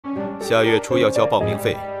下月初要交报名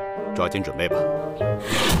费，抓紧准备吧。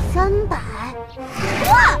300。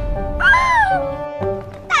哇！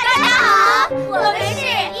大家好，我们是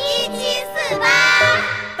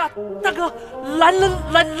1748。大哥，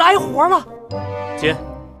来活了。姐，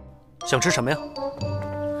想吃什么呀？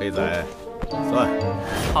黑仔，算。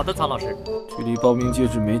好的，曹老师。距离报名截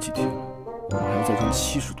止没几天了，我们还要再赚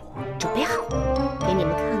70多万。准备好，给你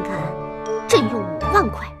们看看朕用5万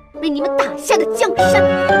块为你们打下的江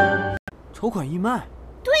山。筹款义卖？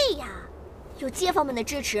对呀，有街坊们的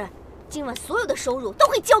支持，今晚所有的收入都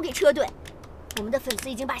会交给车队。我们的粉丝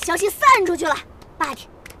已经把消息散出去了，8点，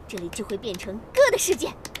这里就会变成歌的世界，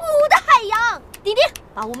舞的海洋。丁丁，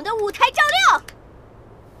把我们的舞台照亮。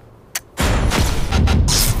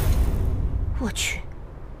我去，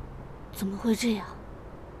怎么会这样？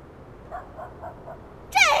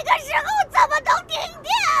这个时候怎么能停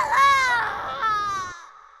电啊？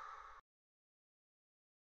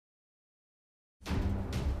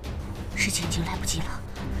时间已经来不及了，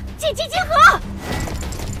紧急集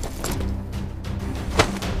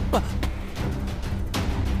合！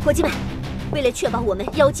伙计们，为了确保我们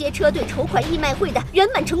邀接车队筹款义卖会的圆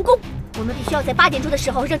满成功，我们必须要在8点钟的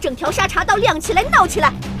时候让整条沙茶道亮起来、闹起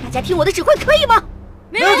来。大家听我的指挥，可以吗？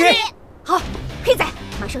没问题。好，黑仔，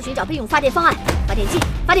马上寻找备用发电方案，发电机、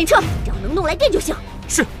发电车，只要能弄来电就行。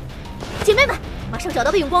是。姐妹们，马上找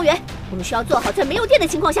到备用光源，我们需要做好在没有电的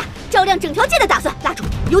情况下照亮整条街的打算。蜡烛、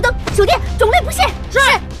油灯、手电，种类不限。是。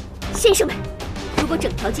先生们，如果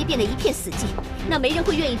整条街变得一片死寂，那没人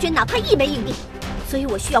会愿意捐哪怕1枚硬币。所以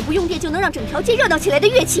我需要不用电就能让整条街热闹起来的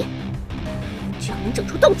乐器，只要能整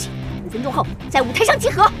出动静，5分钟后在舞台上集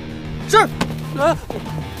合。是。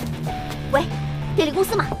喂，电力公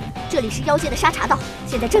司吗？这里是腰街的沙茶道，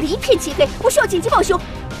现在这里一片漆黑，我需要紧急报修。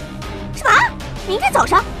什么？明天早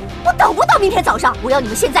上？我等不到明天早上，我要你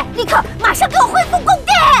们现在立刻马上给我恢复供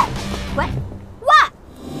电。喂，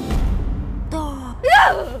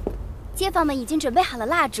街坊们已经准备好了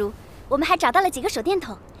蜡烛，我们还找到了几个手电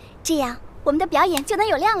筒，这样我们的表演就能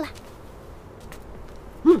有亮了。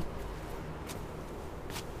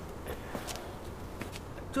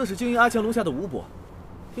这是经营阿强楼下的吴伯，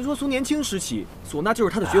听说从年轻时起，唢呐就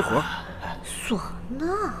是他的绝活。唢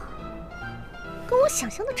呐，跟我想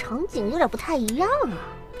象的场景有点不太一样啊。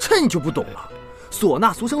这你就不懂了，唢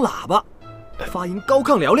呐俗称喇叭，发音高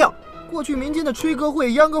亢嘹亮，过去民间的吹歌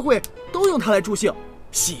会、秧歌会都用它来助兴、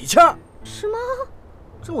喜庆。是吗？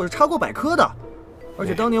这我是查过百科的，而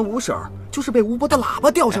且当年吴婶儿就是被吴伯的喇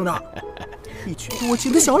叭钓上的，一曲多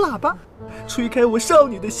情的小喇叭，吹开我少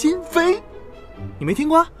女的心扉。你没听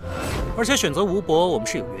过？而且选择吴伯，我们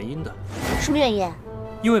是有原因的。什么原因？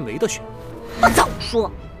因为没得选。我早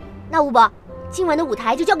说。那吴伯，今晚的舞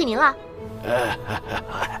台就交给您了。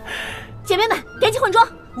姐妹们，赶紧换装。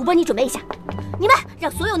吴伯，你准备一下。你们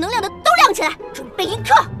让所有能亮的都亮起来，准备迎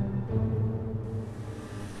客。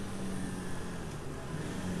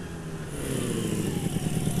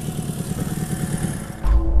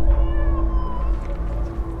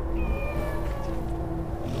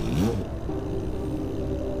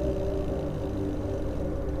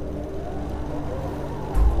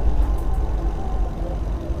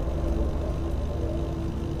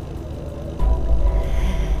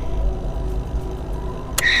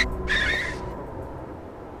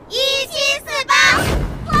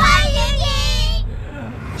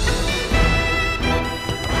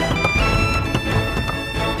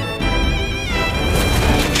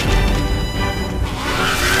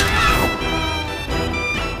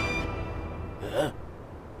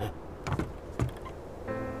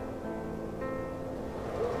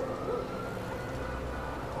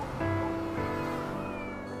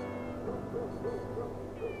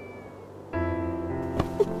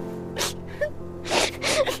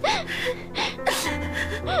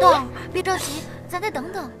豆，别着急，咱再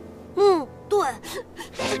等等。对。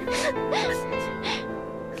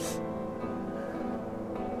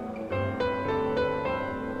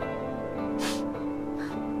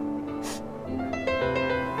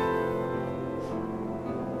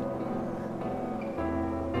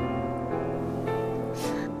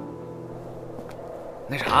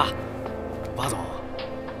那啥，巴总，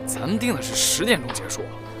咱们定的是10点钟结束，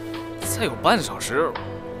再有半小时，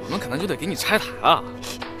我们可能就得给你拆台了。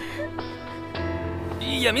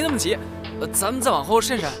也没那么急，咱们再往后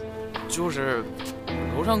慎慎。就是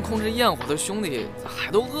楼上控制焰火的兄弟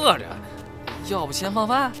还都饿着，要不先放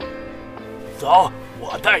饭？走，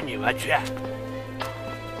我带你们去。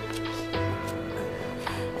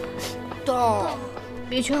豆儿，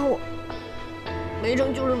别劝我，没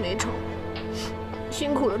成就是没成。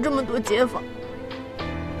辛苦了这么多街坊，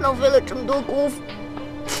浪费了这么多功夫，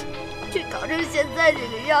却搞成现在这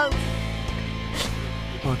个样子。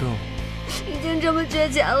报豆，已经这么缺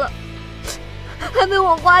钱了，还被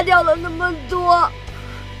我花掉了那么多，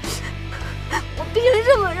我凭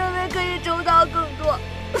什么认为可以筹到更多？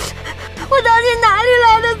我到底哪里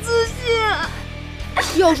来的自信啊？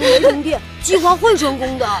要是没停电，计划会成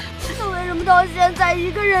功的。为什么到现在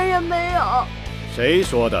一个人也没有？谁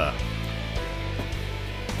说的？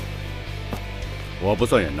我不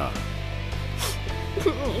算人呐。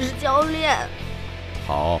你是教练。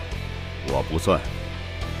好，我不算。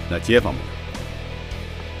那街坊们呢？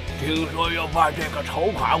听说要办这个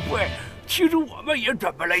筹款会，其实我们也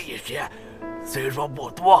准备了一些，虽说不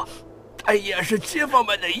多，但也是街坊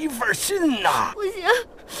们的一份心呐。不行，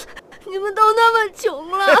你们都那么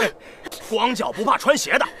穷了。光脚不怕穿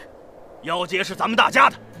鞋的，腰街是咱们大家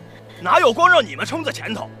的，哪有光让你们冲在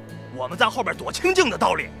前头，我们在后边躲清静的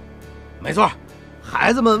道理？没错，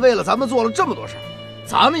孩子们为了咱们做了这么多事儿，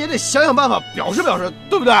咱们也得想想办法表示表示，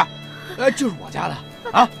对不对？哎，这是我家的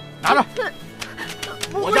啊，拿着。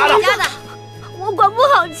我家的，我管不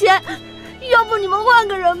好钱，要不你们换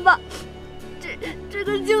个人吧。这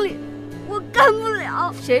个经理我干不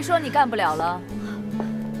了。谁说你干不了了？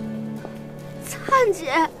灿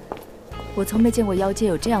姐，我从没见过妖街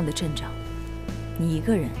有这样的阵仗，你一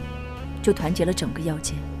个人就团结了整个妖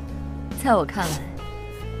街，在我看来，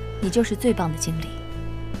你就是最棒的经理。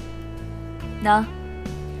那，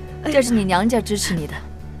这是你娘家支持你的。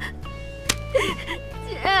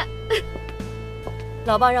姐。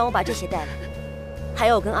老爸让我把这些带来，还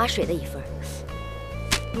有我跟阿水的一份。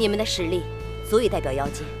你们的实力足以代表妖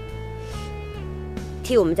街，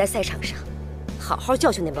替我们在赛场上好好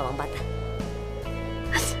教训那帮王八蛋。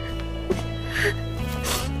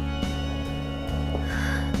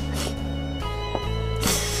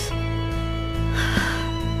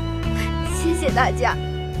谢谢大家，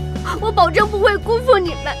我保证不会辜负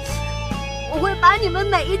你们，我会把你们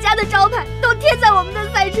每一家的招牌都贴在我们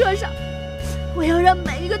的赛车上。我要让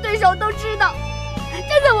每一个对手都知道，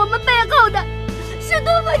站在我们背后的是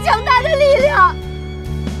多么强大的力量。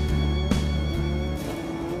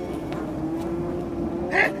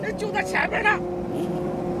哎，就在前面呢。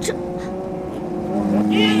这174，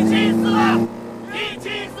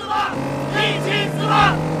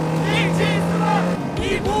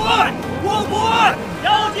你不问，我不问，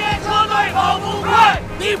妖街车队跑不快，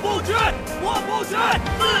你不去，我不去，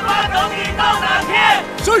自把等你到哪天？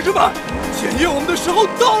战士们，检验我们的时候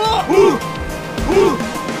到了！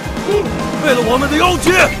为了我们的妖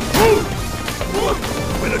街，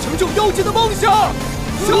为了成就妖街的梦想，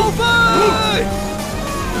消费！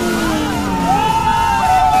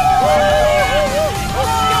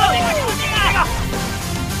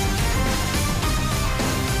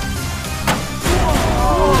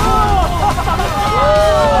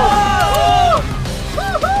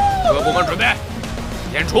各部门准备，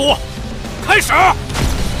演出开始。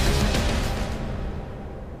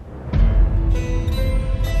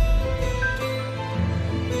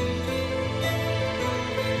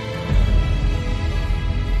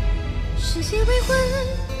世界未婚，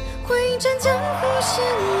会战江湖险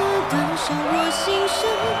恶，多少我心声。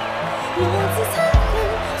落子残忍，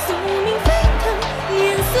宿命沸腾，碾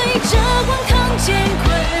碎这荒唐乾坤。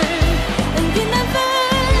恩怨难分，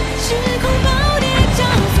时空暴跌交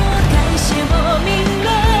错，感谢我命轮，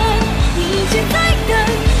一剑在等，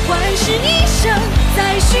换是一生，再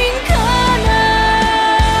寻可能。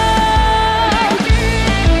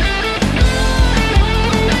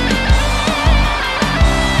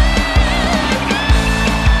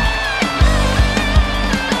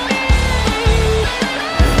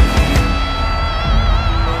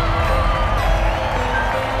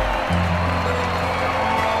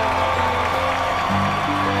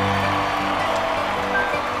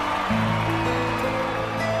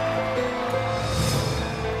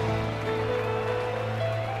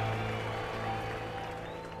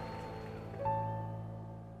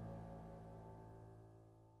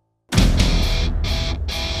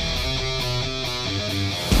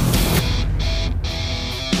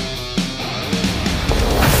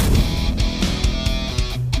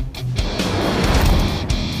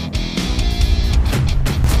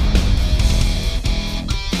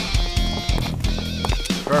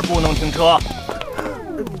这儿不能停车。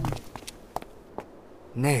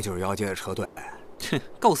那就是妖街的车队，哼，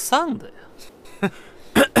够丧的呀。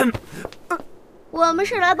我们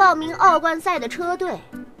是来报名奥冠赛的车队。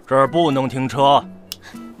这儿不能停车。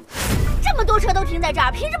这么多车都停在这儿，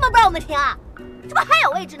凭什么不让我们停啊？这不还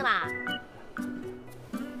有位置呢吗？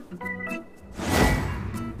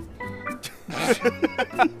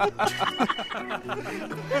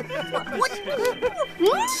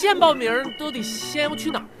先报名都得先要去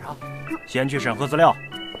哪儿啊？先去审核资料，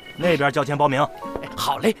那边交钱报名。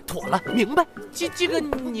好嘞，妥了，明白。这个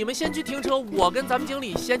你们先去停车，我跟咱们经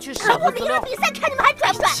理先去审核资料。我们赢了比赛，看你们还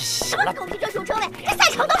拽不拽？行了，狗屁这熊车位，这赛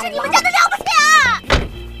场都是你们家的，了不起啊！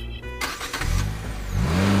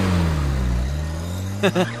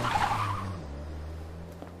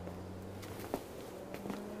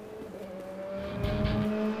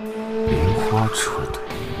莲花车队，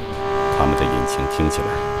他们的引擎听起来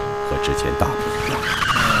和之前大不一样。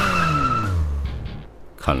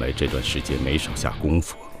看来这段时间没少下功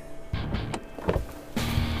夫。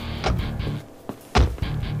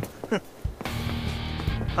哼，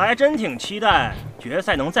还真挺期待决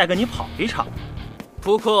赛能再跟你跑一场。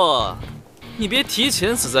不过，你别提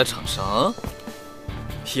前死在场上。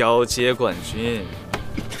飘街冠军。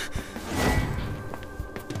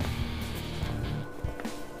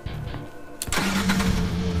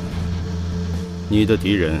你的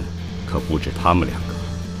敌人可不止他们2个。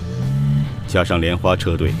加上莲花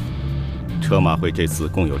车队，车马会这次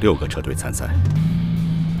共有6个车队参赛，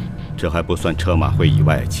这还不算车马会以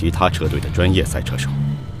外其他车队的专业赛车手。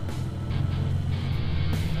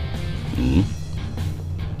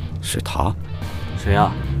是他？谁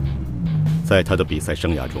呀？在他的比赛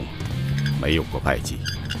生涯中，没有过败绩。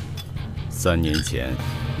3年前，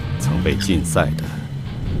曾被禁赛的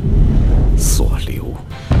索流。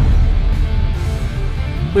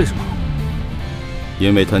为什么？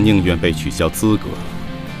因为他宁愿被取消资格，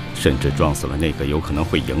甚至撞死了那个有可能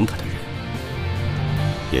会赢他的人，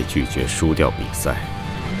也拒绝输掉比赛。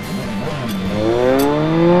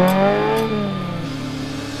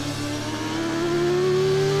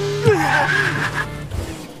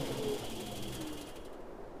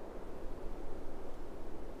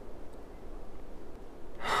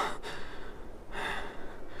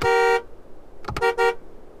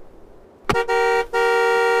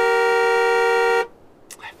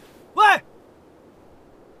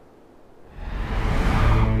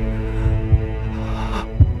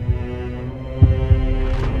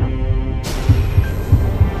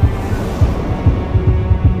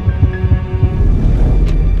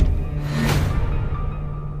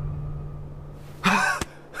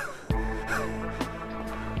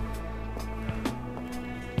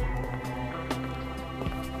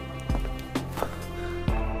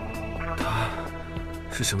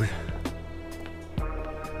是什么人？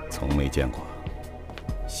从没见过，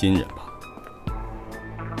新人吧？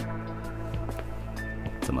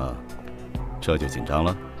怎么，这就紧张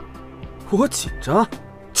了？我紧张？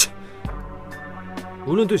切！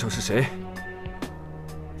无论对手是谁，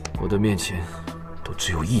我的面前都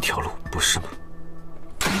只有一条路，不是吗？